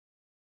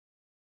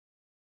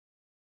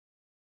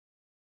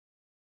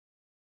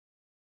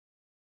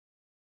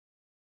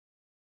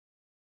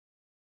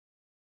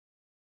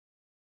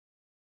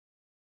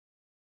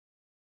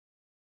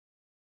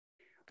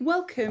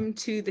Welcome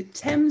to the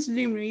Thames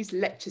Luminaries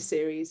lecture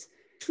series,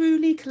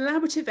 truly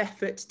collaborative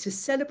effort to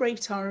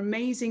celebrate our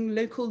amazing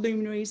local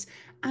luminaries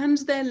and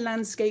their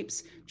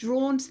landscapes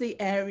drawn to the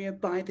area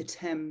by the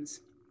Thames.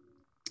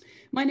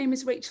 My name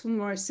is Rachel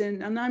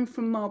Morrison and I'm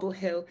from Marble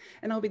Hill,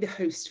 and I'll be the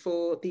host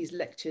for these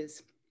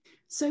lectures.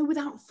 So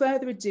without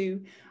further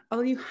ado,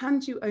 I'll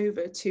hand you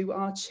over to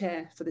our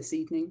chair for this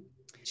evening.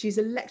 She's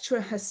a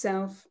lecturer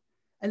herself,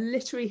 a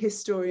literary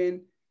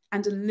historian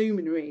and a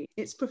luminary.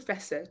 It's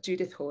Professor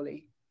Judith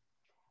Hawley.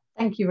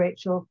 Thank you,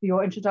 Rachel, for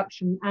your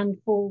introduction and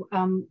for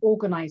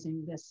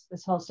organising this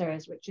whole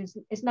series, which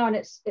is now in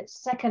its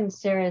second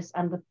series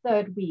and the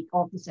third week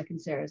of the second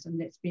series.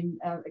 And it's been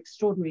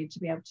extraordinary to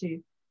be able to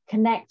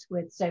connect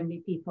with so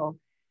many people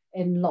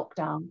in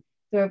lockdown.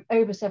 There are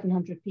over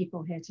 700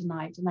 people here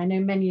tonight, and I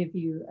know many of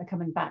you are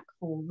coming back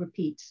for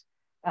repeat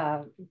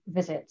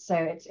visits. So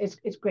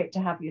it's great to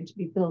have you and to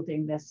be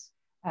building this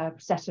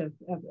set of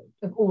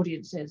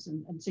audiences,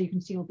 and so you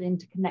can see all the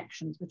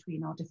interconnections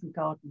between our different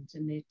gardens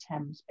in the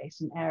Thames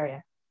Basin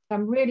area.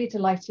 I'm really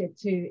delighted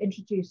to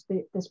introduce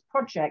this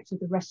project of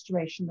the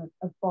restoration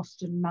of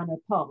Boston Manor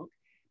Park,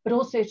 but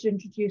also to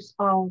introduce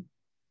our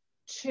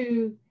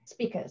two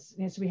speakers.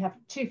 So we have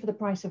two for the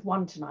price of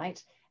one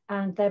tonight,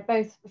 and they're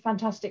both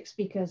fantastic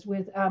speakers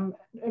with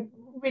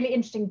really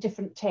interesting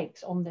different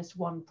takes on this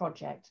one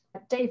project.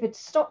 David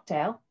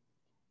Stockdale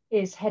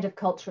is Head of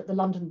Culture at the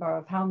London Borough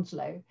of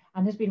Hounslow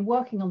and has been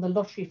working on the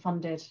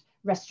lottery-funded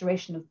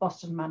restoration of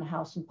Boston Manor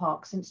House and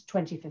Park since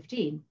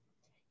 2015.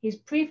 He's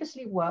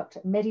previously worked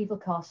at medieval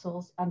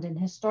castles and in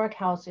historic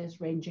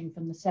houses ranging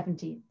from the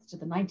 17th to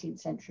the 19th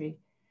century,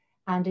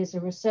 and is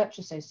a research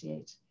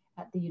associate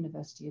at the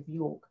University of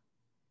York.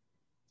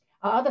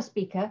 Our other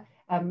speaker,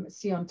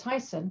 Sion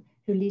Tyson,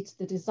 who leads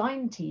the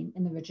design team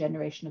in the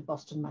regeneration of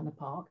Boston Manor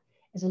Park,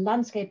 is a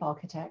landscape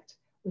architect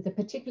with a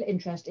particular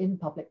interest in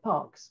public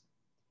parks.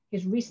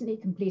 He's recently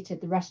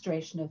completed the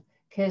restoration of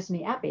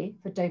Kearsney Abbey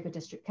for Dover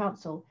District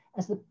Council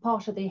as the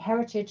part of the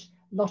Heritage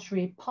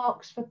Lottery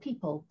Parks for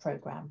People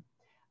programme.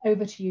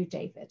 Over to you,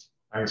 David.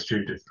 Thanks,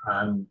 Judith,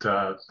 and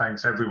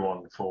thanks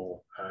everyone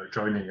for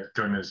joining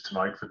us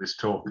tonight for this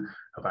talk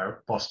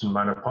about Boston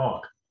Manor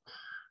Park.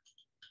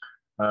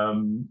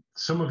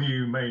 Some of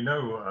you may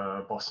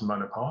know Boston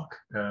Manor Park,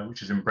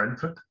 which is in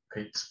Brentford.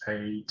 It's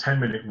a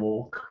 10-minute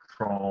walk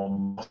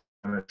from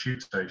Boston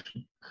Tube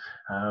Station,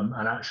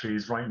 and actually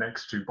is right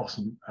next to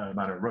Boston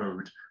Manor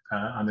Road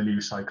and the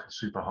new cycle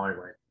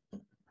superhighway.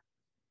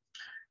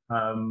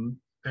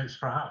 It's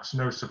perhaps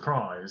no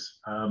surprise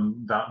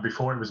that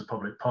before it was a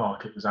public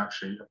park, it was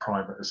actually a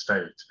private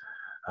estate.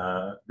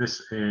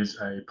 This is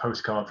a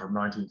postcard from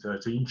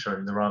 1913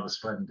 showing the rather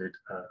splendid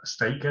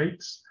estate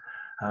gates.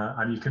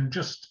 And you can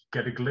just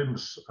get a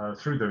glimpse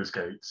through those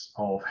gates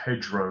of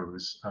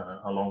hedgerows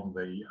along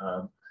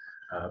the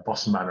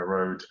Boston Manor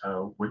Road,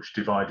 which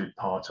divided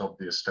part of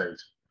the estate.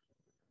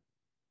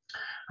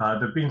 There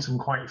have been some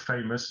quite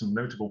famous and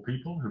notable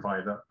people who've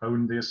either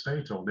owned the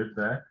estate or lived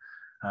there,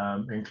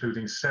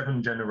 including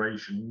 7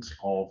 generations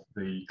of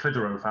the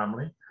Clitherow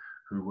family,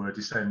 who were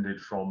descended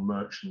from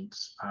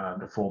merchants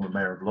and a former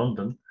mayor of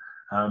London.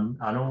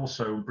 And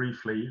also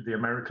briefly the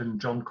American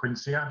John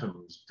Quincy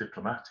Adams,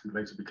 diplomat who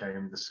later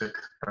became the 6th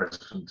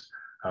president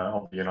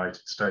of the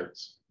United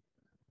States.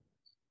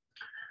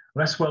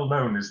 Less well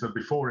known is that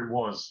before it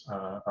was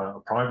a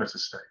private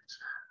estate,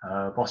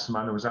 Boston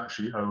Manor was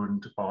actually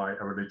owned by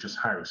a religious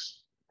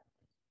house,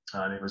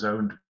 and it was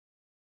owned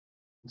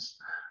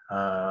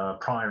by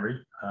Priory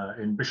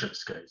in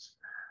Bishopsgate,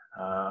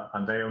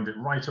 and they owned it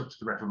right up to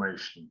the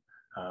Reformation,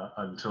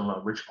 until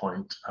at which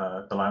point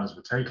the lands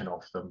were taken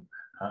off them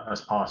as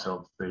part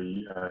of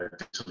the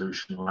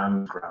dissolution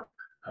land grab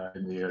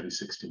in the early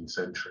 16th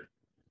century.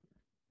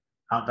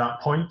 At that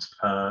point,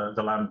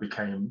 the land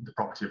became the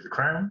property of the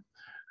Crown,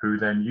 who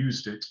then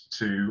used it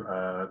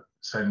to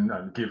send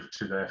and give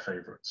to their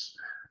favourites.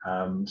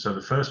 So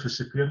the first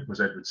recipient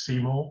was Edward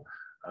Seymour,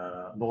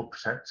 Lord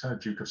Protector,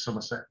 Duke of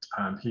Somerset,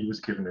 and he was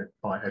given it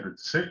by Edward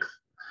VI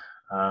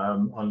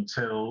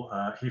until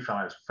he fell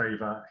out of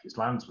favour, his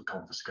lands were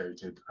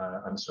confiscated,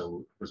 and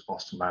so was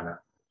Boston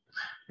Manor.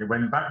 It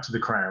went back to the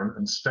Crown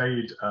and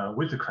stayed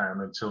with the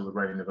Crown until the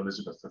reign of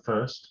Elizabeth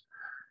I.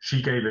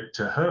 She gave it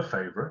to her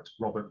favourite,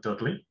 Robert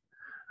Dudley,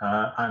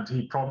 and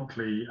he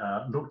promptly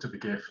looked at the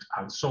gift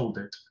and sold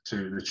it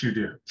to the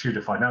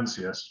Tudor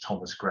financier, Sir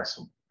Thomas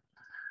Gresham.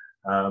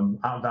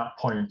 At that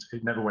point,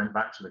 it never went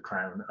back to the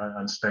Crown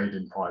and stayed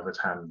in private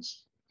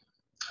hands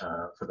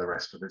for the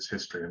rest of its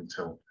history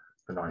until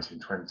the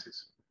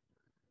 1920s.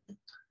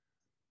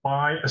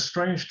 By a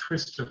strange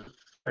twist of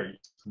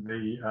fate,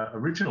 the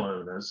original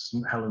owners,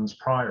 St Helen's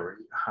Priory,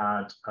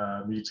 had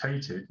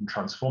mutated and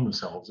transformed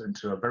themselves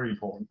into a very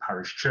important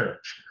parish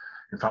church.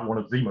 In fact, one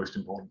of the most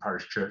important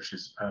parish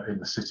churches in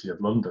the City of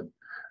London.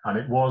 And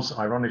it was,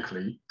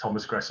 ironically,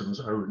 Thomas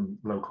Gresham's own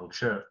local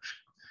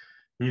church.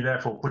 He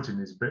therefore put in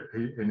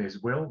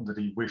his will that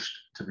he wished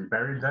to be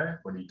buried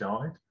there when he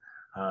died.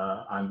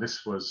 And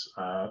this was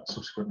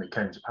subsequently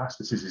came to pass.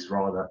 This is his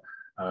rather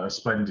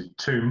splendid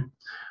tomb.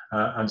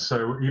 And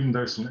so even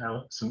though St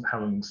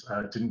Helens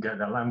didn't get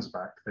their lands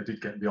back, they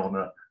did get the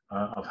honour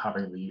of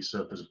having the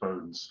usurper's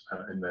bones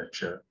in their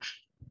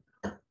church.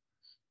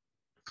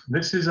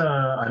 This is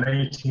an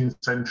 18th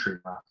century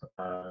map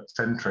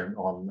centering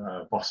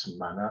on Boston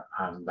Manor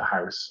and the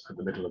house at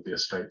the middle of the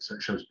estate, so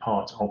it shows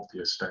part of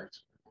the estate.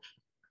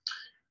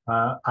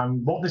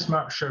 And what this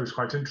map shows,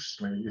 quite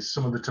interestingly, is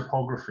some of the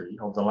topography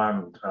of the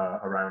land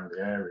around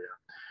the area.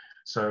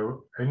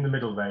 So in the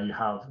middle there you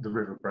have the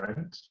River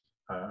Brent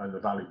and the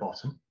valley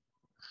bottom,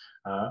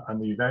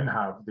 and you then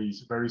have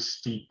these very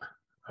steep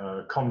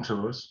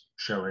contours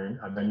showing,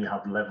 and then you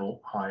have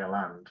level higher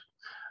land.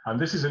 And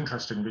this is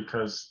interesting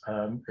because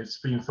it's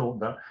been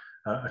thought that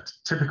a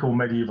typical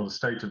medieval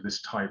estate of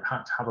this type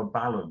had to have a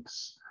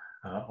balance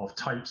of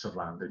types of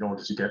land in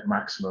order to get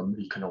maximum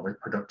economic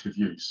productive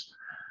use.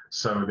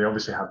 So they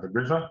obviously had the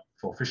river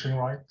for fishing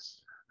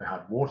rights, they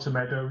had water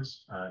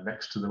meadows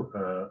next to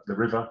the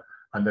river,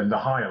 and then the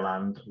higher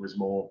land was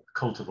more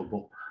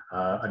cultivable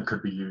and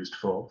could be used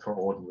for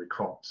ordinary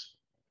crops.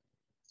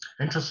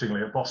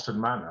 Interestingly, at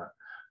Boston Manor,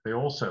 they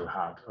also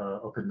had,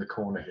 up in the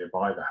corner here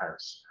by the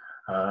house,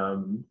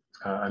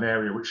 an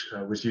area which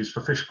was used for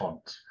fish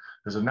ponds.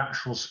 There's a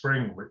natural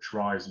spring which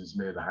rises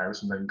near the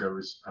house and then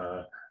goes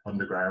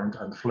underground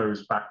and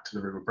flows back to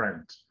the River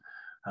Brent.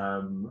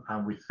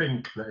 And we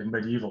think that in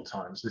medieval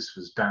times this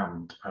was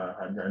dammed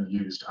and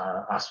used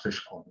as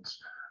fish ponds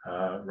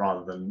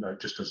rather than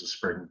just as a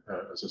spring,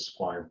 as a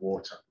supply of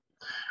water.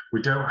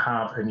 We don't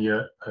have any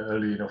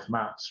early enough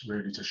maps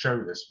really to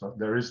show this, but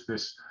there is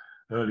this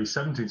early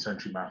 17th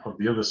century map of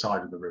the other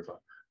side of the River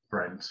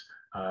Brent,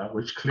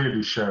 which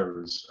clearly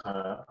shows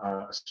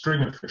a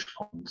string of fish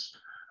ponds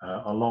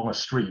along a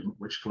stream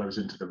which flows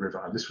into the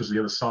river. And this was the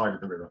other side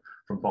of the river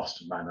from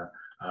Boston Manor,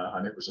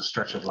 and it was a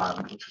stretch of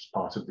land which was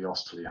part of the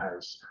Osterley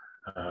house,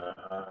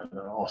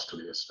 the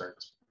Osterley estate.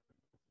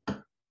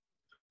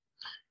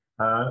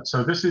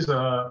 So this is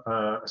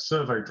a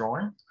survey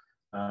drawing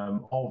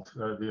of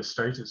the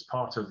estate. It's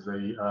part of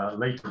the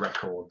later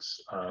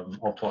records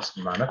of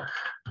Boston Manor.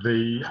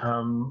 The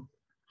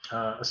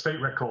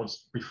estate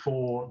records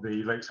before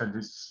the late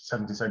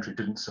 17th century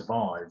didn't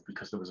survive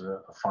because there was a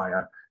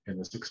fire in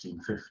the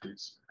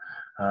 1650s.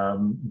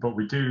 But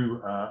we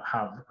do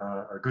have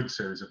a good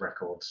series of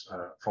records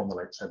from the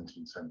late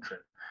 17th century.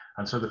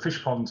 And so the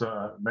fish ponds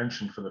are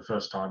mentioned for the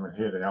first time, and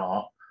here they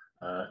are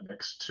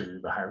next to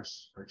the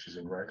house, which is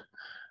in red.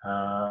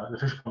 The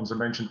fish ponds are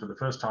mentioned for the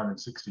first time in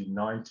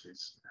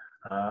 1690s.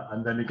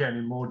 And then again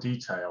in more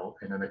detail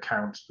in an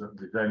account that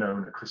the then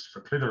owner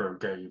Christopher Clitherow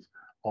gave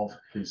of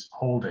his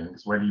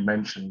holdings, when he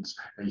mentions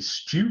a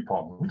stew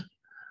pond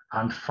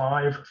and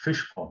 5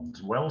 fish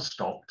ponds, well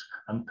stocked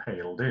and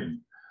paled in.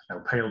 Now,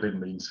 paled in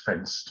means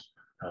fenced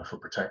for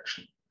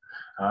protection.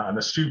 And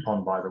a stew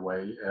pond, by the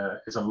way,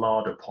 is a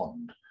larder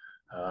pond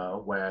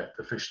where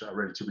the fish that are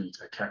ready to eat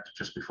are kept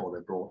just before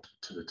they're brought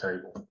to the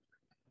table.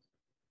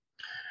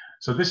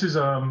 So this is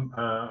a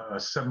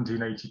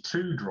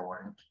 1782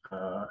 drawing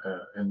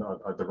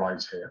at the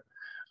right here.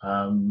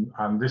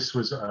 And this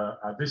was,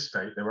 at this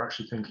state, they were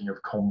actually thinking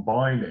of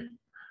combining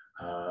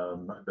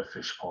the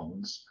fish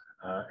ponds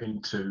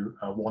into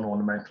one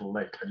ornamental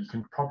lake. And you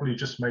can probably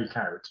just make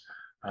out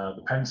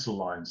the pencil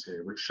lines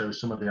here, which show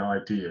some of the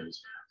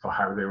ideas for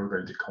how they were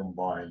going to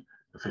combine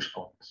the fish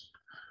ponds.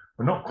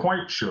 We're not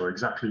quite sure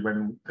exactly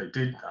when they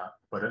did that,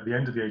 but at the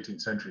end of the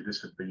 18th century,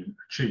 this had been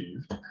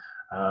achieved.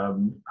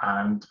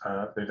 And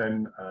they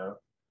then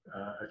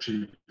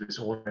achieved this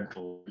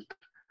ornamental lake.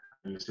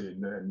 You see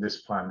in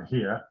this plan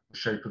here, the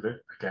shape of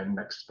it, again,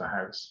 next to the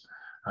house,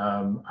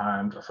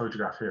 and a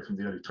photograph here from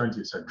the early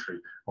 20th century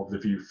of the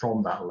view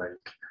from that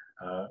lake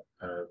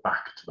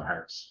back to the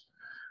house.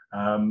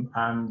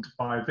 And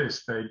by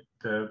this,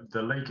 the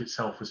lake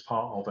itself was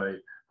part of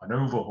an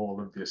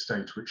overhaul of the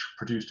estate, which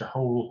produced a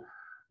whole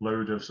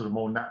load of sort of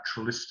more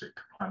naturalistic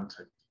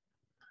planting.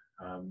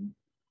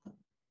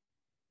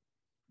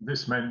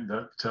 This meant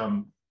that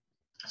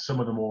some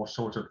of the more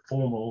sort of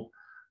formal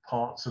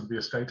parts of the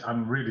estate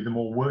and really the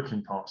more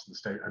working parts of the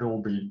estate had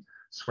all been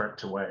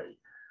swept away.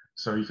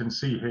 So you can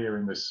see here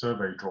in this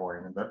survey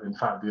drawing that in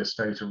fact the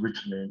estate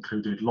originally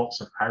included lots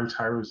of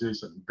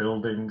outhouses and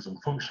buildings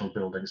and functional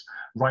buildings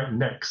right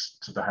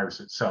next to the house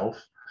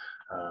itself,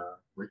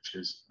 which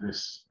is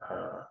this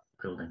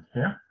building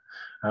here,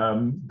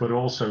 but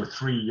also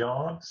 3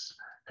 yards,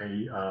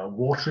 a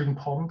watering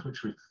pond,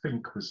 which we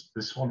think was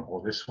this one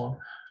or this one,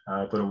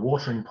 but a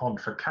watering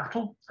pond for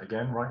cattle,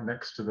 again, right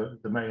next to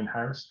the main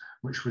house,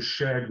 which was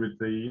shared with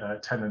the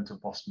tenant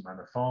of Boston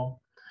Manor Farm,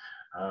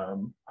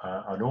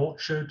 an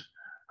orchard,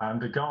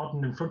 and a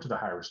garden in front of the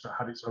house that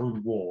had its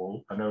own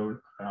wall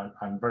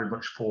and very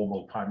much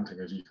formal planting,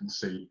 as you can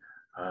see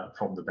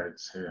from the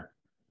beds here.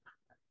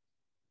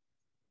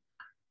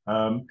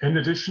 In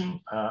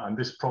addition, and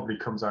this probably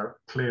comes out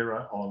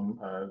clearer on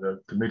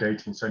the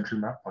mid-18th century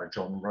map by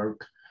John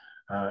Roke,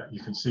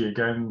 You can see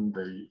again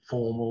the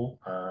formal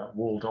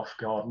walled off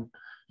garden.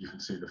 You can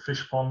see the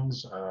fish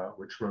ponds,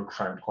 which Roke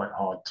found quite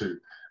hard to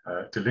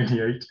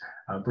delineate,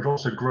 but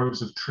also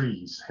groves of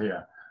trees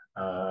here,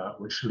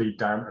 which lead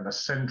down and a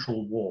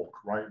central walk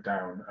right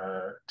down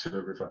to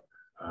the river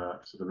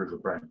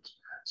Brent.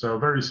 So a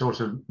very sort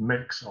of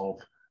mix of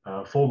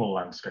formal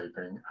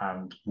landscaping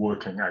and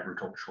working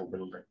agricultural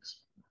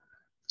buildings.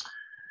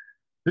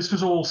 This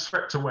was all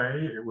swept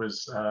away. It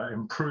was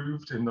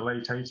improved in the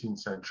late 18th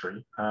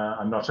century,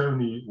 and not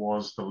only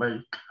was the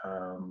lake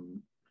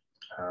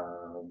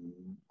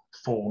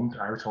formed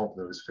out of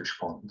those fish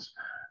ponds,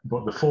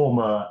 but the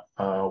former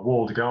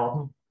walled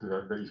garden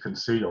that you can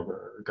see, or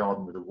the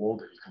garden with a wall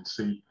that you can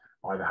see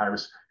by the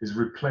house, is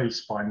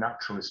replaced by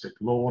naturalistic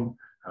lawn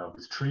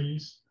with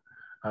trees.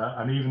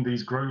 And even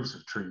these groves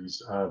of trees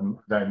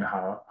then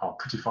are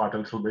prettified a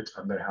little bit,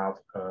 and they have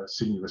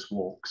sinuous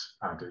walks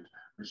added,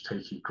 which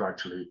take you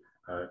gradually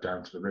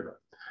down to the river.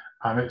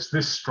 And it's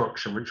this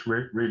structure which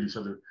really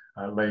sort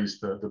of lays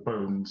the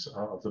bones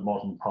of the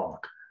modern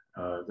park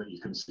that you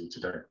can see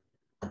today.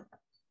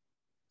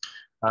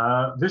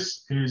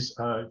 This is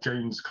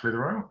James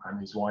Clitherow and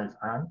his wife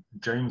Anne.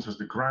 James was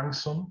the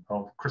grandson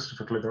of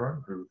Christopher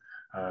Clitherow, who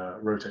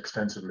wrote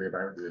extensively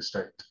about the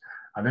estate.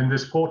 And in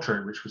this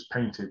portrait, which was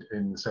painted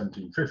in the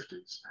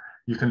 1750s,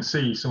 you can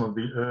see some of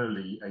the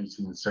early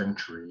 18th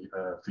century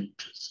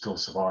features still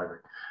surviving.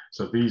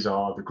 So these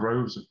are the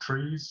groves of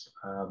trees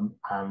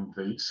and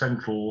the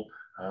central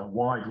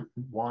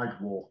wide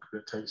walk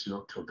that takes you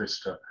up to a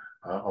vista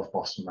of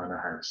Boston Manor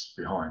House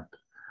behind.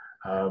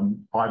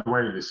 By the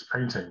way, this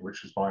painting,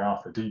 which was by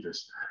Arthur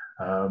DeVist,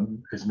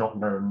 is not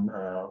known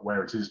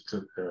where it is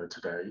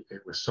today.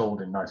 It was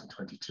sold in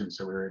 1922,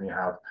 so we only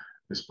have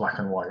this black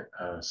and white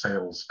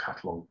sales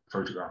catalogue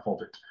photograph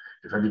of it.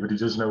 If anybody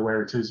does know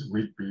where it is,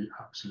 we'd be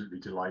absolutely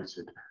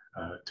delighted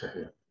to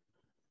hear.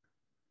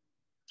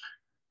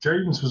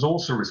 James was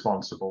also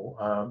responsible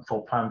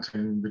for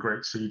planting the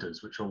great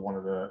cedars, which are one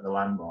of the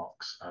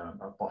landmarks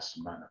at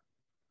Boston Manor.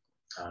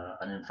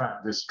 And in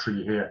fact, this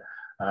tree here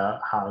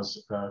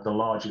has the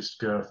largest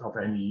girth of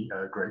any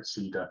great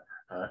cedar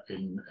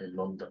in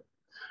London.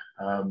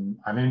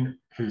 And in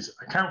his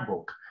account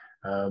book,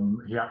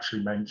 he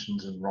actually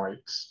mentions and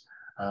writes,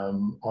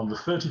 on the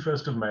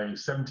 31st of May,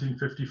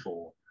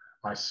 1754,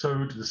 I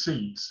sowed the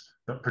seeds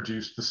that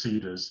produced the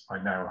cedars I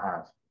now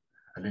have.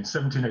 And in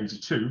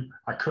 1782,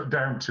 I cut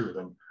down 2 of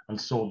them and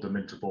sawed them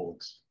into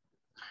boards.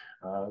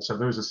 So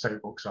those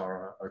estate books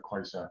are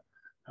quite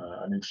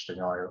an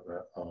interesting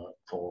eye-opener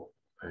for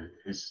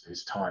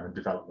his time and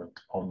development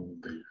on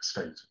the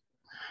estate.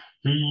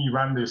 He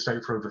ran the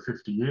estate for over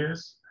 50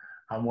 years,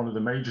 and one of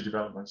the major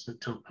developments that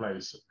took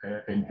place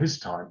in his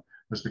time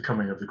was the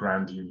coming of the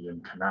Grand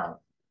Union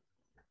Canal.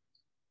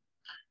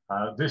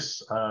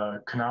 This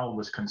canal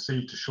was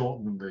conceived to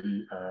shorten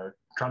the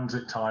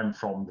transit time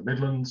from the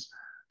Midlands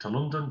to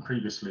London.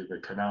 Previously, the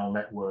canal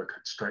network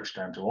had stretched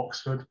down to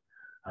Oxford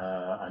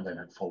and then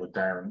had followed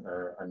down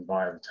and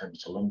via the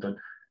Thames to London.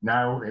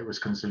 Now it was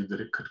conceived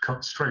that it could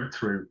cut straight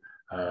through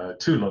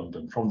to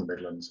London from the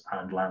Midlands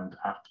and land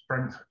at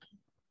Brentford.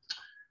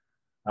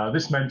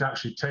 This meant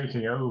actually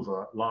taking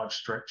over large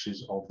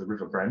stretches of the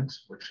River Brent,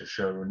 which are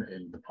shown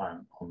in the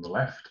plan on the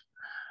left.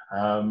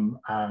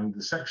 And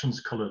the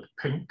sections coloured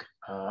pink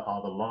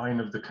are the line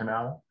of the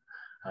canal,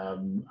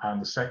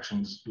 and the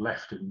sections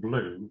left in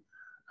blue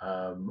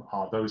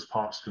are those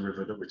parts of the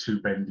river that were too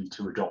bendy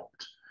to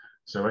adopt.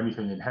 So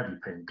anything in heavy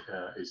pink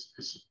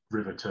is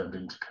river turned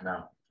into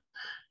canal.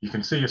 You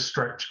can see a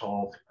stretch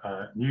of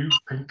new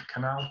pink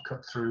canal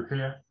cut through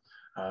here,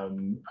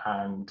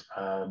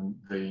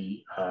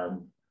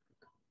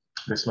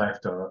 this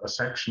left a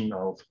section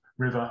of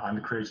river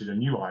and created a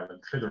new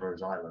island,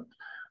 Clitherow's Island,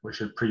 which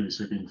had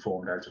previously been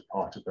formed out of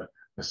part of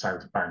the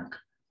south bank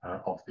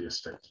of the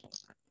estate.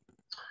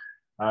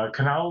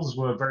 Canals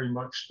were very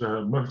much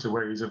the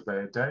motorways of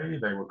their day.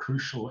 They were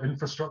crucial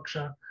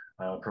infrastructure,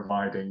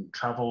 providing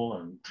travel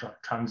and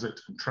transit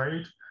and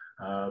trade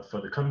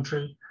for the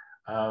country.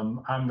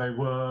 And they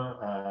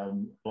were,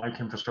 like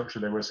infrastructure,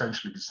 they were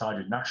essentially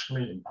decided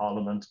nationally in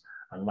Parliament,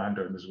 and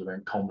landowners were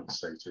then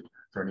compensated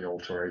for any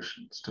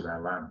alterations to their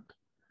land.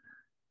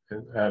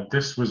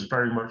 This was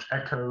very much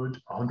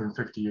echoed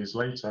 150 years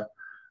later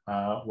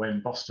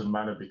when Boston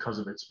Manor, because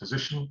of its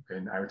position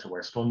in outer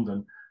West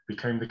London,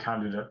 became the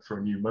candidate for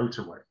a new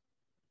motorway.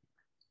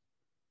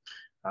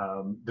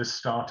 This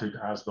started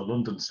as the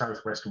London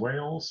South West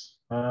Wales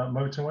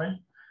motorway,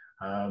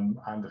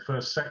 and the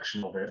first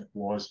section of it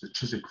was the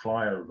Chiswick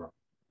flyover,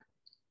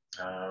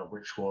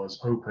 which was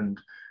opened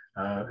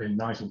in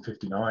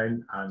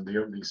 1959, and the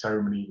opening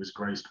ceremony was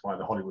graced by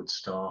the Hollywood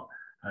star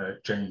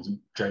Jayne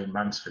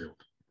Mansfield.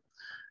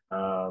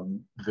 A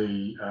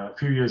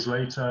few years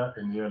later,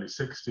 in the early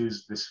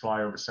 60s, this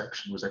flyover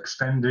section was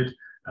extended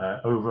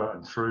over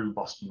and through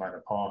Boston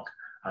Manor Park,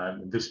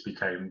 and this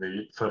became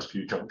the first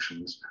few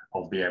junctions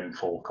of the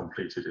M4,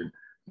 completed in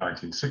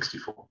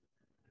 1964.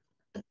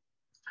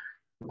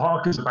 The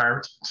park is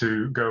about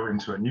to go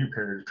into a new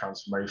period of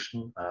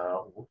transformation.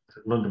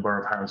 London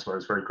Borough of Hounslow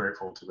is very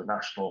grateful to the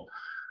National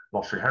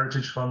Lottery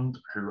Heritage Fund,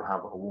 who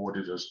have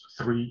awarded us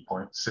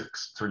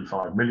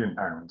 £3.635 million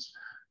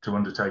to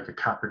undertake a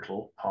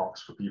capital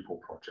Parks for People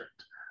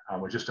project. And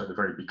we're just at the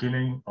very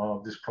beginning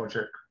of this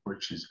project,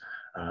 which is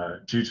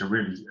due to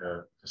really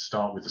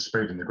start with the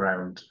spade in the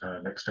ground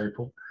next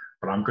April.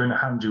 But I'm going to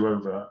hand you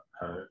over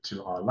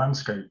to our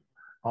landscape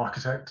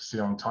architect,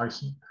 Sion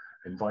Tyson,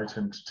 invite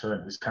him to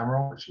turn his camera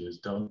on, which he has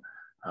done,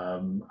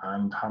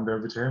 and hand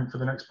over to him for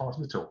the next part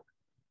of the talk.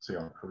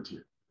 Sion, over to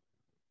you.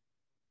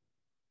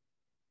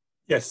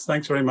 Yes,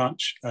 thanks very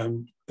much,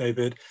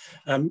 David.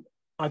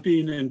 I've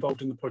been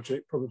involved in the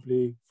project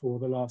probably for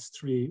the last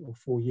 3 or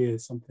 4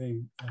 years,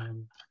 something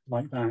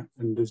like that.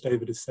 And as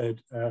David has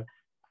said,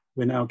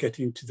 we're now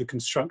getting to the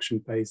construction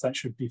phase. That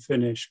should be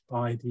finished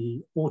by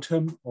the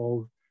autumn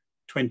of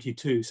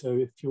 22. So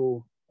if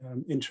you're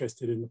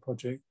interested in the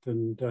project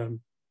and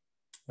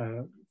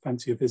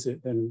fancy a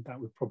visit, then that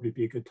would probably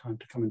be a good time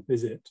to come and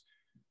visit.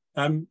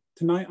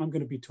 Tonight, I'm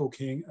going to be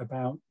talking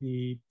about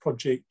the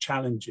project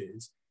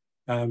challenges.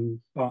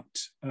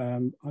 But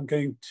I'm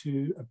going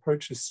to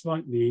approach this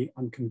slightly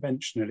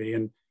unconventionally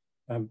and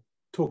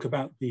talk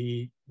about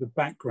the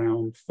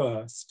background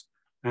first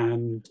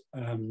and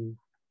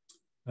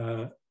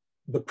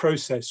the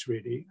process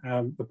really.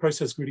 The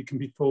process really can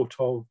be thought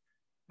of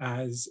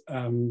as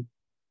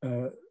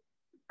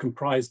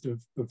comprised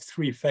of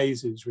 3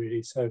 phases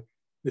really. So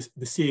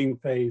the seeing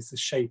phase, the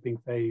shaping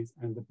phase,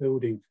 and the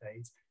building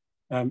phase.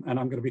 And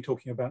I'm going to be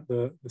talking about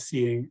the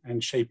seeing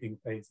and shaping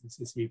phases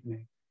this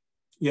evening.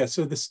 Yeah,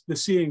 so the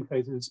seeing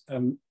phase is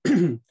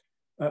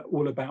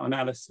all about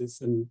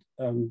analysis and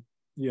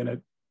you know,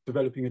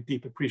 developing a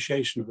deep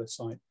appreciation of the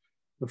site.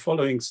 The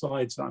following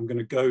slides that I'm going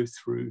to go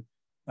through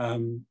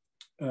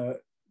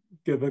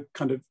give a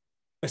kind of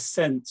a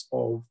sense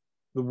of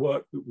the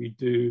work that we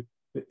do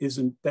that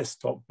isn't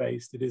desktop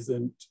based. It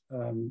isn't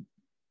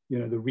you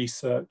know, the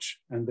research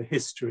and the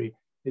history.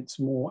 It's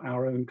more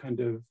our own kind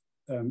of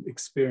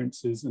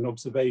experiences and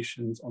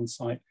observations on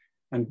site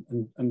and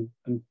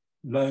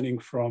learning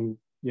from,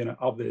 you know,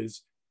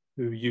 others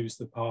who use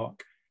the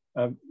park.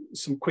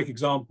 Some quick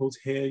examples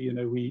here, you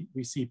know, we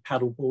see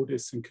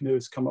paddleboardists and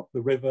canoeists come up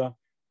the river,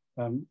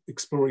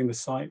 exploring the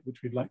site,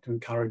 which we'd like to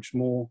encourage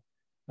more.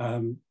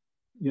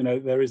 You know,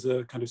 there is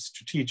a kind of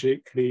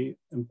strategically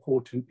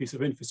important piece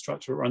of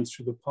infrastructure that runs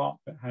through the park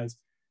that has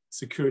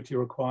security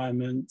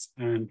requirements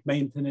and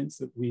maintenance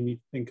that we need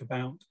to think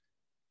about.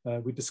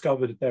 We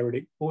discovered a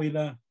derelict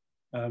boiler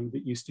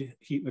that used to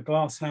heat the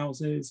glass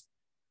houses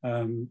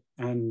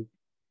and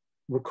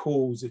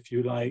recalls, if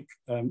you like,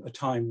 a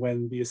time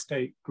when the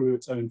estate grew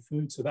its own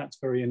food. So that's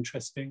very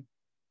interesting.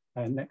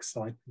 Next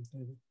slide, please,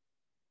 David.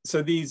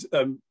 So these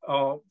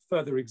are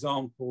further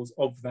examples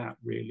of that,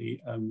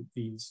 really,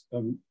 these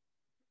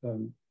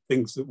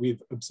things that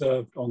we've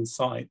observed on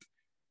site.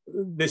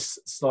 This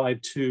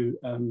slide too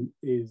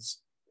is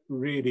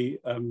really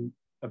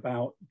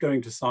about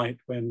going to site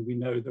when we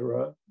know there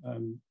are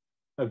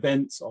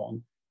events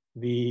on.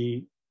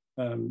 The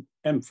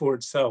M4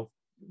 itself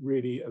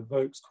really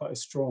evokes quite a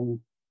strong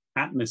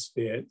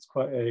atmosphere. It's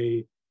quite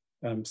a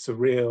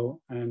surreal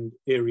and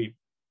eerie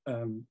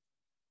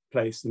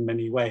place in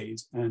many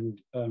ways,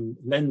 and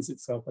lends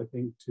itself, I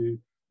think, to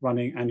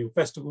running annual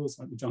festivals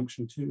like the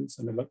Junction 2, it's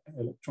an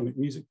electronic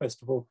music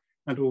festival,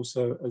 and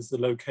also as the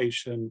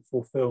location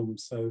for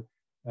films. So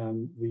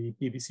the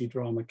BBC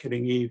drama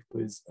Killing Eve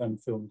was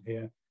filmed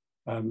here.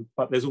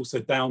 But there's also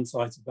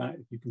downsides of that,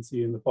 if you can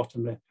see in the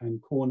bottom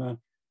left-hand corner.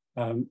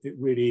 It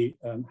really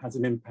has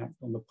an impact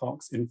on the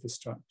park's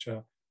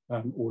infrastructure,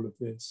 all of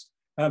this.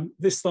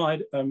 This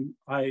slide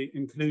I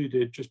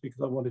included just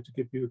because I wanted to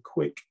give you a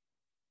quick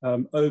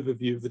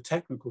overview of the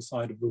technical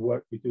side of the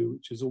work we do,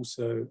 which is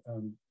also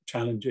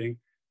challenging.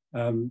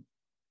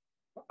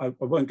 I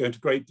won't go into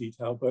great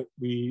detail, but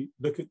we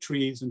look at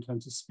trees in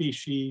terms of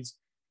species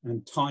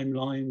and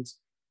timelines,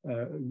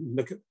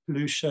 look at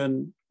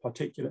pollution,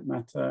 particulate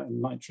matter,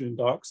 and nitrogen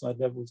dioxide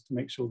levels to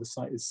make sure the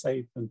site is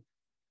safe and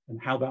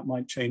how that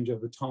might change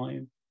over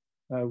time.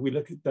 We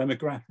look at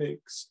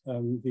demographics,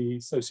 the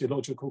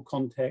sociological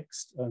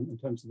context in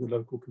terms of the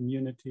local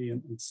community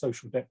and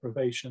social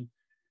deprivation,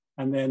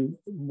 and then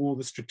more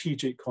the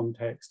strategic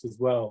context as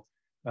well,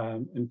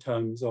 in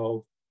terms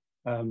of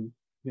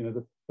you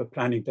know, the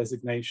planning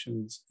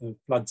designations,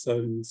 flood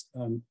zones,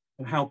 and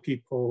how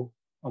people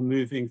are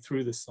moving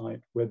through the site,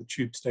 where the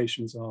tube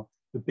stations are,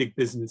 the big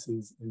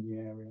businesses in the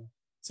area.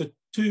 So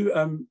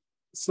 2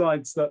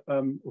 slides that,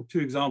 or 2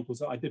 examples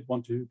that I did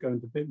want to go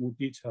into a bit more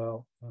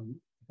detail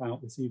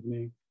about this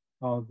evening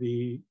are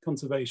the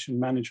Conservation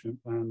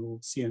Management Plan, or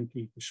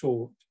CMP for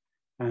short,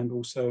 and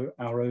also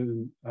our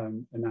own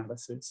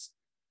analysis.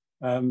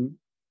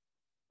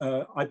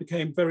 I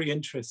became very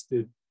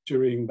interested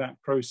during that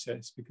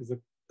process because the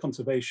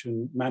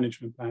Conservation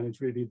Management Plan is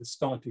really the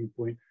starting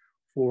point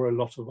for a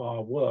lot of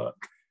our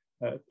work.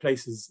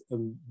 Places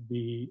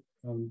the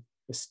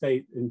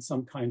estate in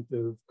some kind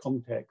of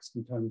context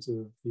in terms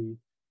of the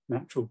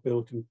natural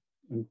built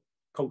and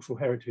cultural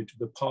heritage of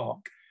the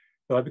park.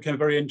 So I became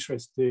very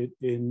interested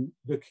in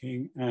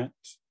looking at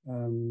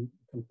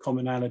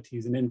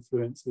commonalities and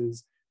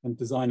influences and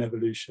design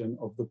evolution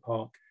of the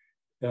park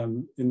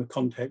in the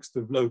context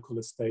of local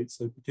estates,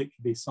 so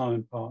particularly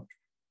Syon Park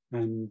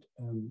and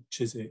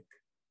Chiswick.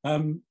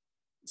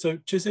 So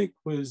Chiswick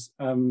was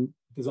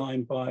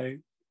designed by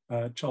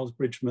Charles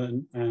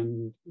Bridgman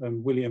and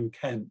William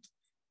Kent.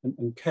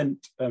 And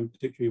Kent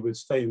particularly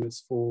was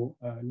famous for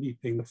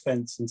leaping the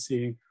fence and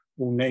seeing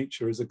all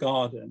nature as a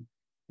garden.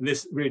 And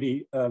this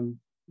really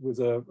was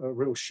a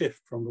real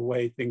shift from the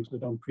way things were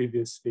done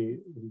previously,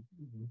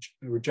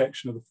 a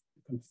rejection of the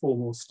kind of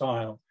formal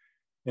style.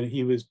 And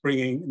he was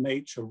bringing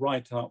nature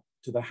right up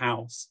to the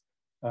house,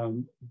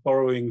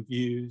 borrowing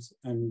views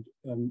and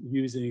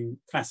using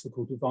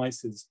classical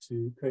devices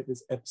to create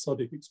this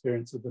episodic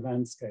experience of the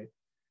landscape.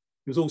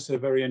 He was also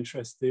very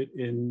interested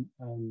in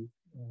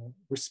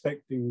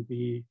respecting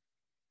the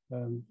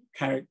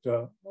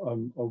character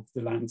of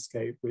the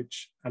landscape,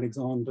 which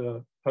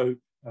Alexander Pope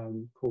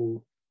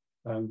called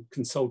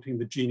consulting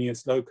the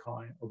genius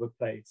loci of a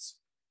place.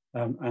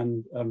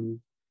 And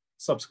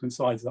subsequent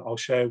slides that I'll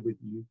share with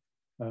you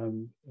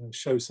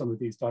show some of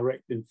these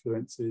direct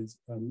influences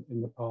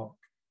in the park.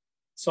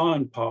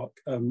 Syon Park,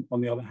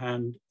 on the other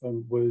hand,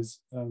 was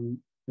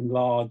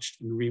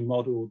enlarged and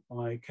remodeled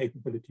by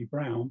Capability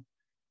Brown.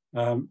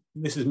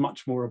 This is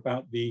much more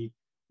about the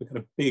kind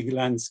of big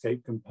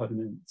landscape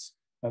components,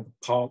 the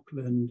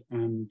parkland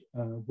and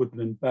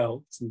woodland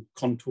belts and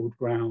contoured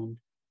ground,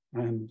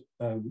 and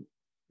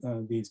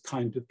these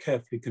kind of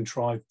carefully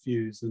contrived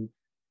views and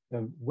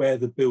where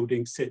the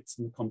building sits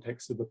in the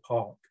context of the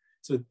park.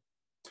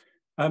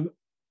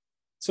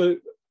 So,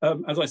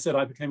 as I said,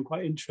 I became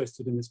quite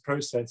interested in this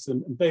process,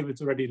 and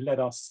David's already led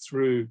us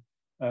through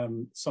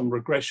some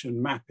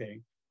regression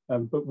mapping,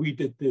 but we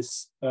did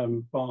this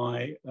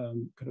by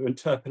kind of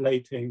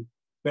interpolating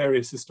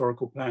various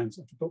historical plans.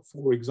 I've got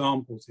 4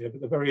 examples here, but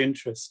they're very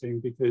interesting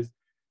because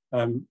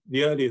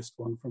the earliest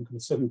one from kind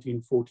of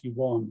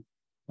 1741,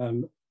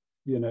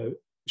 you know,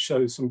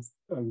 shows some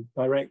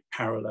direct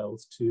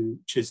parallels to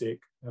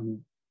Chiswick.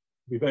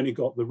 We've only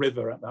got the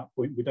river at that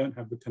point, we don't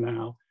have the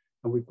canal,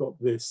 and we've got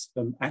this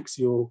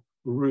axial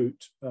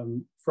route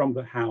from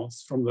the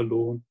house, from the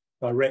lawn,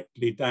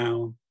 directly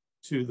down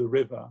to the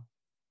river,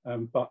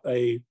 but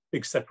a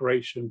big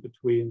separation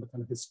between the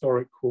kind of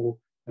historic core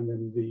and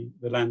then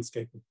the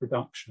landscape of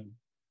production.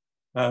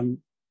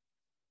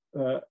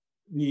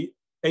 The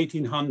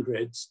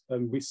 1800s,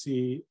 we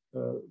see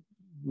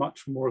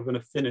much more of an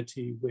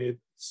affinity with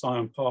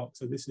Syon Park.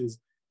 So this is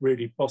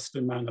really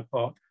Boston Manor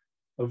Park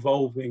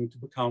evolving to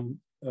become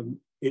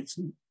its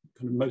kind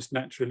of most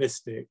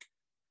naturalistic.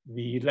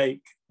 The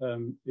lake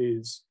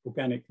is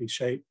organically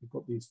shaped. We've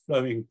got these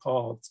flowing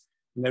paths,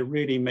 and they're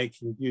really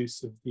making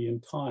use of the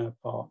entire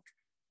park,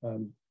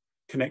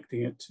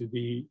 connecting it to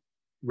the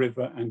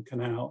river and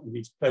canal and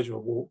these pleasure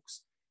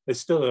walks. There's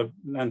still a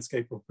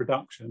landscape of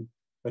production,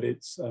 but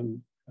it's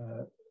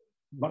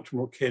much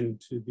more akin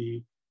to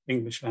the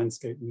English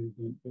landscape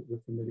movement that we're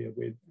familiar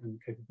with and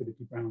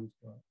Capability Brown's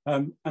work.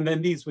 And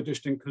then these were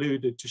just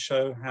included to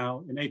show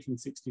how in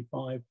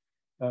 1865,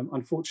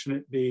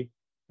 unfortunately,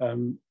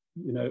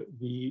 you know,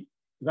 the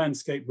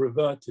landscape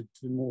reverted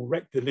to more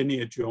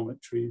rectilinear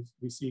geometries.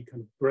 We see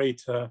kind of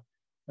greater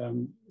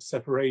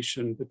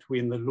separation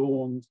between the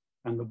lawns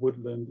and the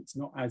woodland. It's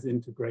not as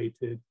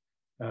integrated,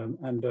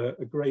 and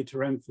a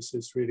greater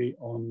emphasis really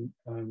on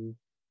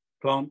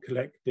plant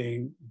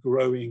collecting,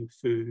 growing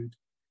food,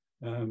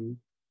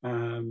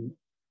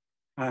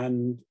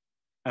 and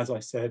as I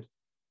said,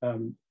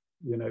 you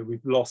know,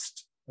 we've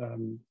lost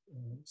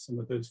some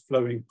of those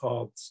flowing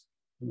paths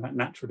and that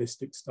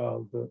naturalistic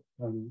style that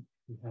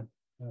we had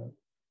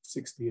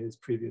 60 years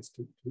previous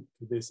to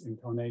this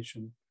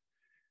incarnation.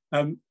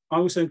 I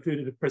also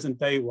included a present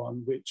day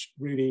one, which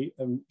really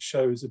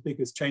shows the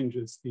biggest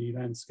changes the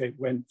landscape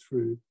went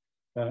through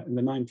in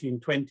the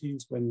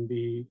 1920s when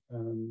the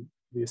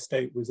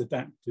estate was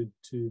adapted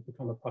to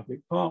become a public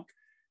park,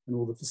 and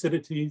all the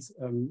facilities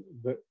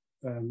that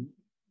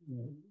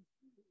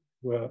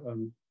were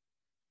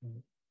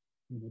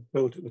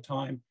built at the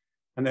time.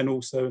 And then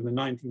also in the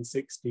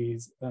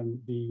 1960s,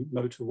 the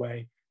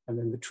motorway and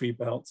then the tree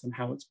belts and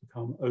how it's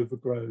become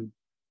overgrown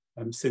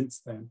since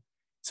then.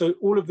 So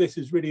all of this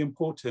is really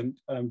important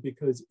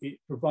because it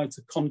provides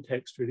a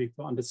context really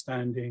for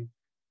understanding,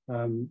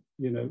 you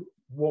know,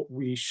 what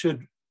we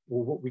should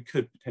or what we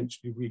could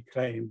potentially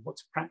reclaim,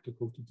 what's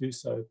practical to do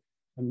so,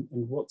 and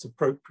what's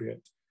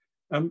appropriate.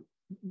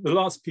 The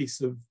last piece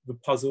of the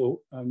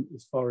puzzle,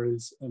 as far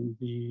as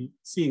the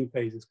seeing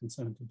phase is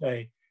concerned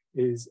today,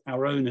 is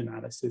our own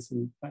analysis,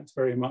 and that's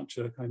very much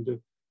a kind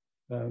of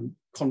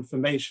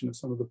confirmation of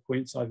some of the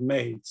points I've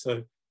made.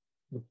 So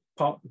the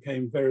park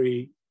became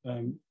very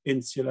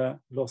insular,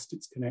 lost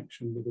its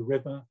connection with the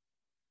river.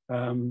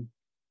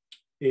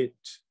 It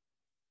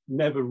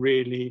never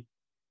really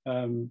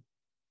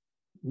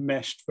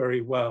meshed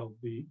very well,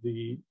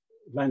 the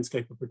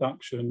landscape of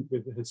production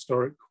with the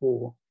historic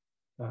core.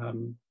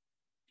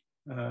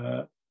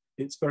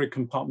 it's very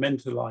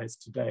compartmentalized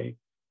today,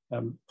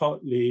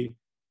 partly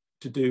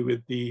to do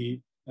with the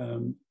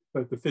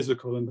both the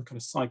physical and the kind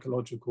of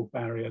psychological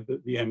barrier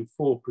that the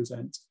M4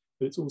 presents,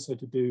 but it's also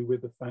to do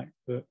with the fact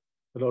that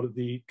a lot of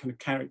the kind of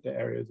character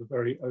areas are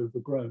very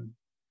overgrown.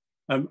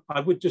 I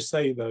would just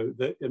say, though,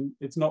 that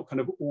it's not kind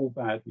of all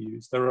bad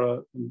news. There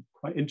are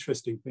quite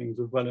interesting things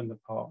as well in the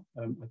park.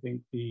 I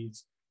think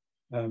these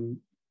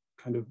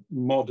kind of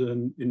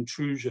modern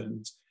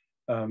intrusions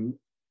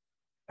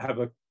have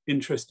an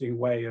interesting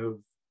way of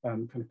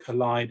kind of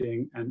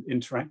colliding and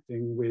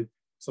interacting with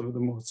some of the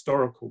more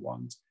historical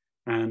ones.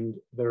 And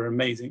there are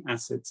amazing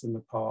assets in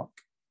the park,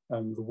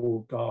 the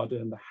walled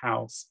garden, the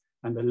house,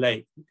 and the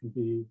lake that can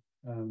be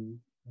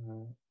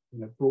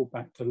brought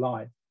back to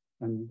life.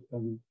 And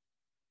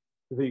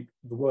I think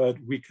the word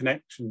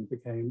reconnection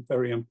became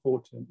very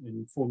important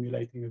in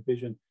formulating a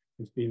vision.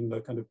 It's been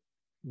the kind of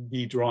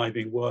the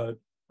driving word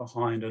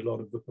behind a lot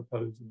of the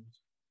proposals.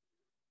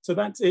 So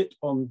that's it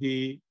on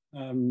the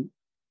kind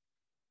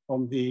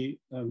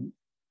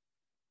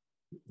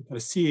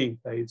of seeing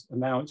phase, and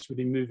now it's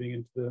really moving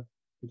into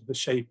the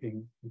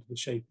shaping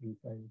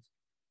phase.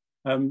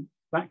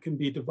 That can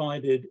be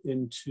divided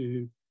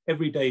into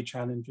everyday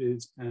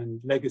challenges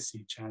and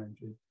legacy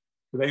challenges.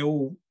 So they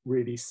all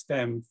really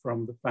stem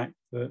from the fact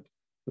that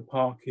the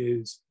park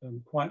is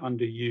quite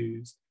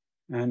underused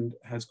and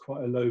has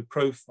quite a low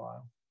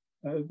profile.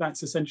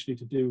 That's essentially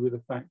to do with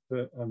the fact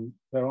that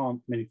there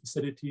aren't many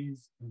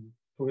facilities,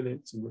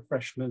 toilets and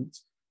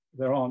refreshments.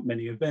 There aren't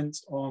many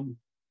events on.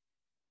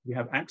 We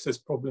have access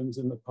problems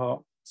in the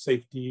park,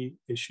 safety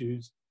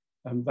issues,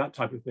 and that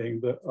type of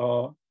thing that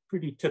are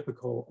pretty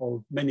typical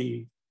of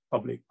many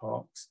public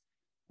parks.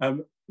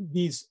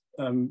 These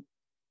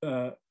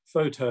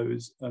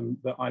photos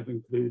that I've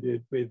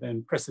included with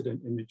then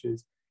precedent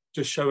images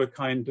just show a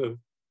kind of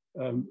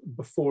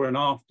before and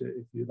after,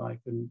 if you like,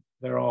 and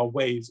there are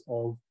ways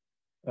of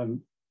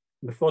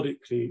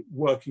methodically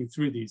working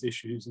through these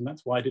issues, and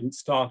that's why I didn't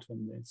start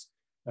on this,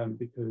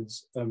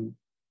 because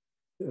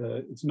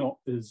it's not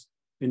as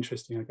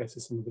interesting, I guess,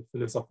 as some of the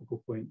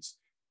philosophical points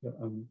that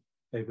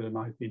David and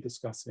I have been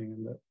discussing,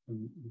 and that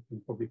we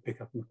can probably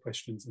pick up on the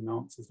questions and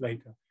answers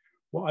later.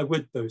 What I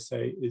would, though,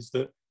 say is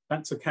that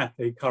that's a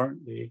cafe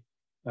currently.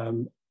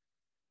 The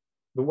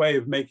way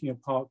of making a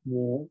park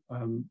more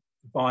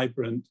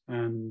vibrant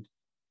and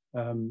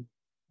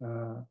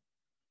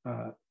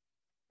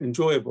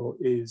enjoyable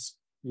is,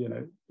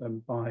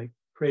 by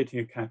creating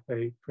a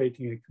cafe,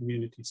 creating a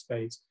community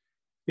space,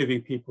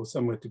 giving people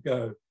somewhere to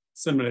go.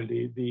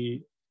 Similarly,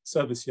 the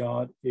service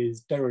yard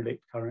is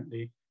derelict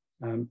currently,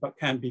 but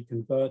can be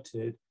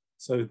converted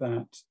so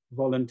that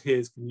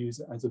volunteers can use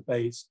it as a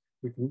base.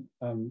 We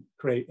can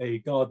create a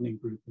gardening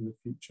group in the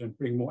future and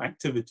bring more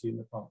activity in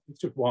the park. It's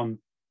just one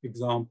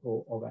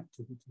example of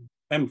activity.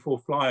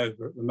 M4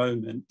 flyover at the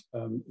moment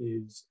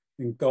is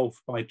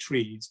engulfed by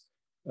trees.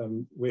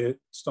 We're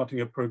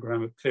starting a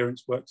program of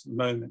clearance works at the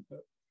moment,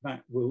 but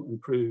that will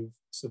improve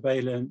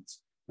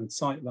surveillance and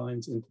sight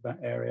lines into that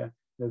area.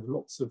 There's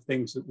lots of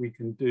things that we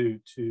can do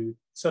to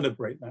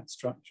celebrate that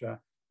structure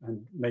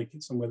and make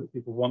it somewhere that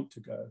people want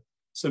to go.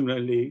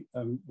 Similarly,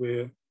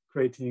 we're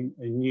creating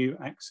a new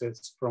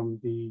access from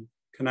the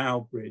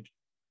canal bridge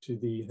to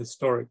the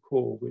historic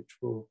core, which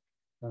will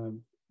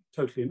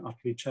totally and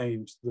utterly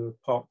change the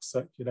park's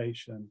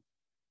circulation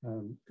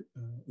in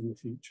the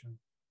future.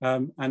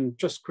 And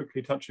just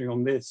quickly touching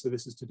on this, so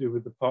this is to do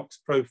with the park's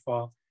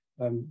profile.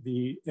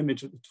 The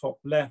image at the top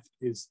left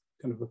is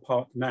kind of the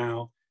park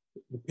now.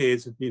 The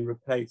piers have been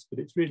replaced, but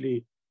it's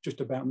really just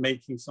about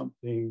making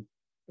something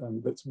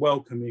that's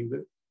welcoming,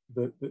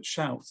 that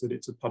shouts that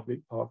it's a public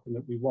park and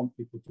that we want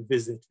people to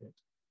visit it.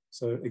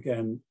 So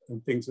again,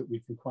 things that we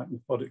can quite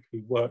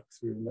methodically work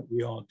through and that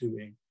we are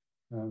doing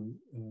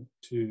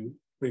to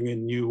bring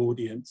in new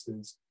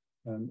audiences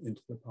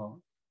into the park.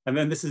 And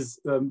then this is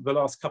the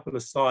last couple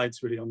of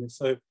slides really on this.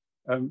 So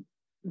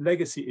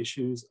legacy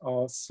issues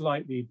are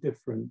slightly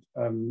different.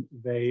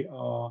 They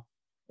are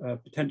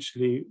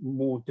potentially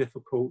more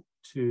difficult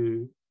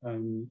to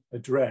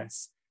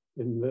address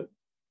in that,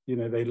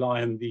 they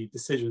lie in the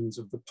decisions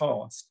of the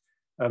past.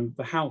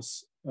 The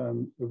house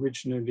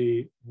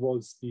originally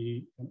was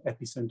the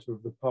epicenter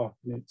of the park,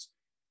 and it's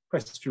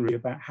question really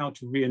about how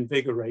to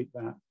reinvigorate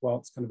that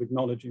whilst kind of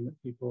acknowledging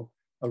that people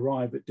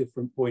arrive at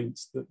different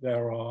points, that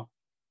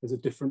there's a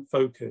different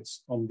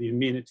focus on the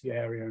amenity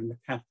area and the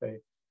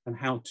cafe, and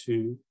how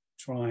to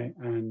try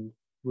and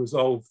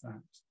resolve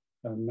that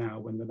now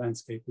when the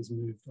landscape has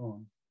moved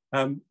on.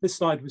 This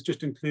slide was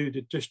just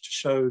included just to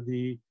show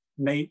the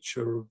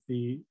nature of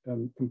the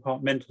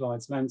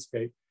compartmentalized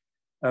landscape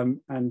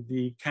and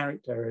the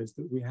character areas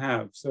that we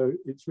have. So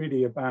it's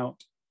really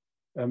about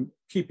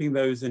keeping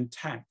those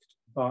intact,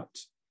 but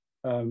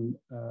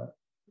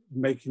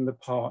making the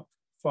park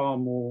far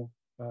more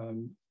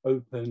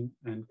open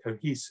and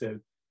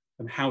cohesive,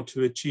 and how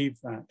to achieve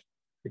that.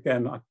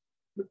 Again, I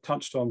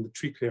touched on the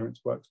tree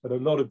clearance works, but a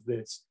lot of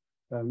this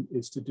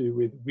is to do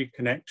with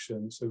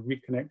reconnection. So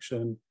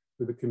reconnection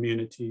with the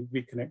community,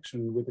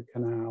 reconnection with the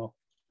canal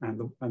and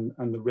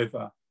the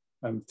river.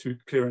 through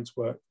clearance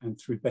work and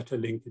through better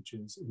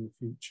linkages in the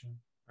future.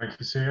 Thank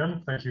you,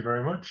 Sian. Thank you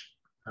very much.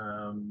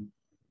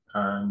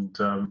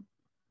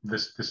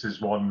 This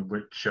is one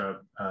which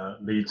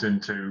leads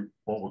into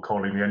what we're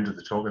calling the end of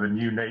the talk, the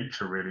new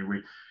nature,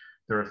 really.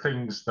 There are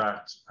things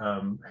that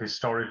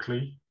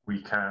historically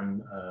we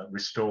can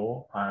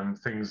restore and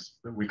things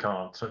that we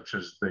can't, such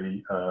as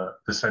the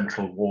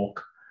central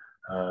walk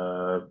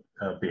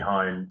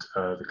behind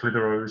the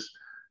Clitherows.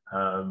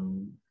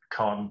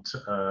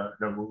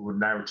 Will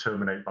now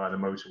terminate by the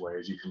motorway,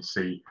 as you can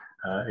see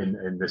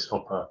in this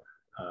upper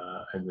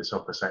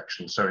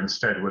section. So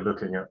instead, we're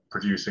looking at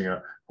producing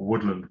a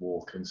woodland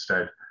walk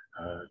instead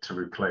to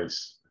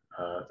replace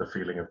the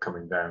feeling of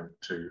coming down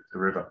to the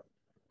river.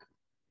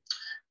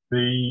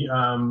 The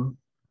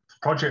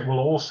project will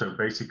also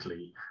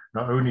basically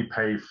not only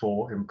pay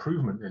for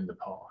improvement in the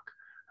park,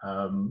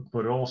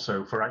 but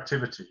also for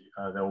activity.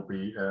 There will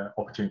be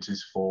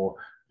opportunities for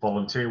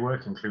volunteer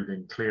work,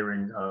 including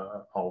clearing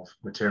of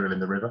material in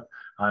the river,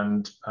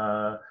 and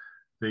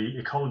the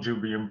ecology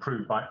will be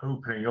improved by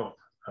opening up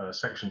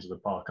sections of the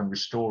park and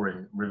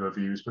restoring river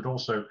views, but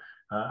also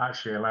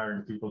actually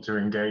allowing people to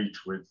engage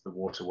with the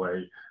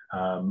waterway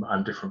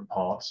and different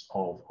parts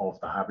of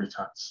the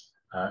habitats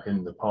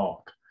in the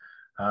park.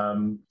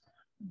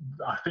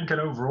 I think an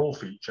overall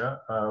feature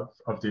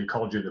of the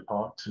ecology of the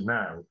park to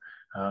now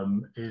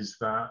is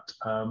that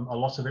a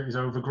lot of it is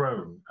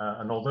overgrown,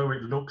 and although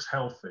it looks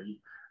healthy,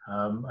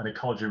 an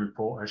ecology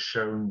report has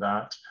shown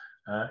that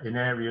in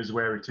areas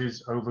where it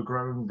is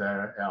overgrown,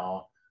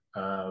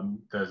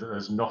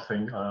 there's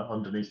nothing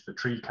underneath the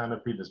tree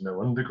canopy. There's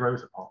no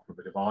undergrowth apart from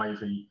a bit of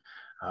ivy.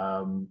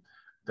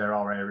 There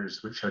are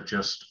areas which are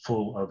just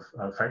full of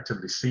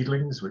effectively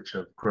seedlings which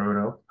have grown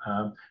up,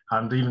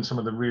 and even some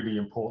of the really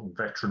important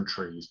veteran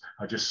trees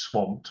are just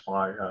swamped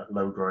by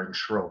low-growing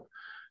shrub.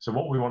 So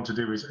what we want to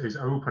do is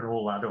open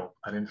all that up,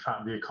 and in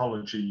fact the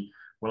ecology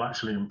will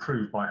actually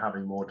improve by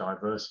having more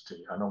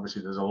diversity. And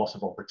obviously there's a lot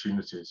of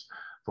opportunities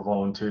for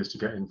volunteers to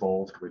get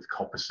involved with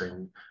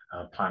coppicing,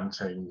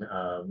 planting,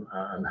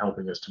 and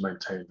helping us to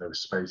maintain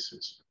those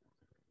spaces.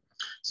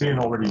 Sian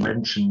already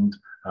mentioned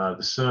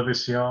the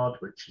service yard,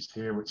 which is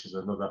here, which is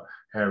another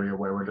area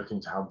where we're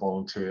looking to have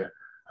volunteer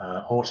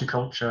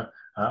horticulture,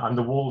 and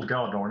the walled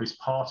garden, or at least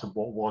part of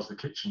what was the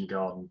kitchen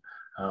garden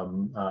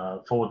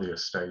for the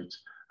estate,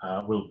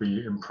 will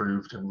be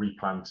improved and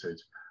replanted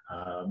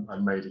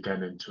and made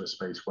again into a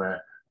space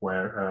where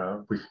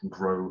we can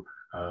grow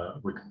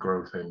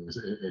things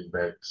in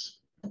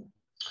beds.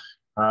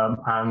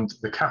 And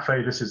the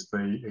cafe, this is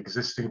the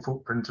existing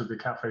footprint of the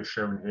cafe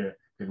shown here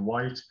in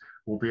white,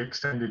 will be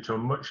extended to a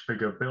much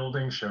bigger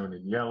building shown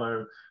in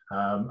yellow.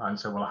 And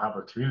so we'll have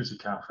a community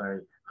cafe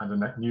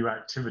and a new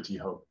activity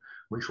hub,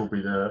 which will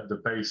be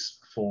the base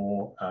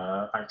for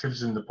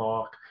activities in the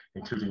park,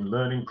 including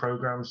learning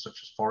programs such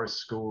as forest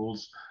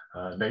schools,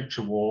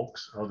 nature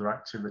walks, other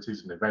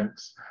activities and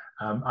events.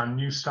 And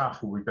new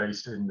staff will be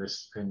based in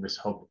this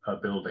hub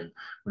building.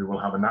 We will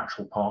have a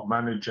natural park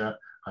manager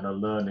and a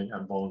learning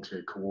and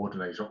volunteer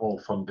coordinator, all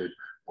funded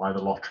by the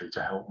lottery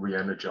to help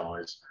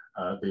re-energise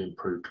the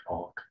improved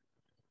park.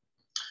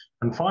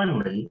 And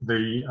finally,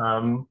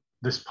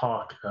 this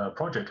park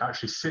project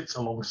actually sits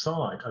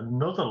alongside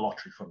another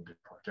lottery-funded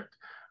project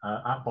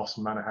at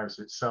Boston Manor House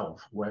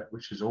itself,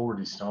 which has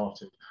already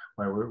started,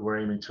 where we're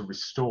aiming to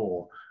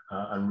restore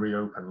and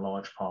reopen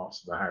large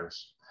parts of the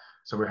house.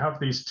 So we have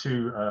these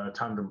two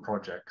tandem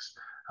projects.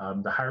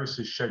 The house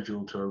is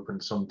scheduled to open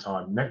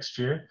sometime next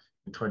year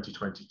in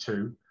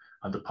 2022,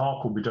 and the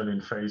park will be done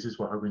in phases.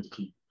 We're hoping to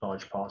keep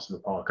large parts of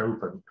the park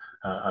open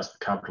as the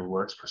capital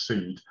works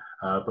proceed,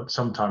 but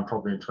sometime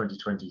probably in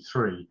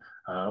 2023,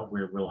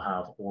 we will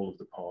have all of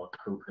the park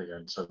open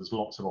again. So there's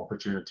lots of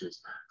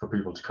opportunities for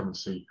people to come and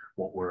see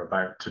what we're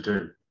about to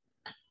do.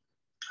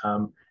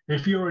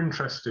 If you're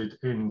interested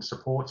in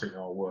supporting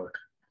our work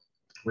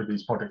with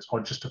these projects, or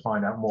just to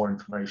find out more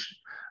information,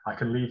 I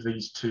can leave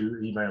these two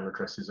email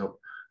addresses up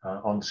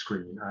on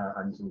screen,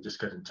 and you can just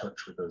get in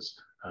touch with us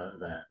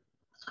there.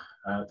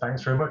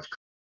 Thanks very much.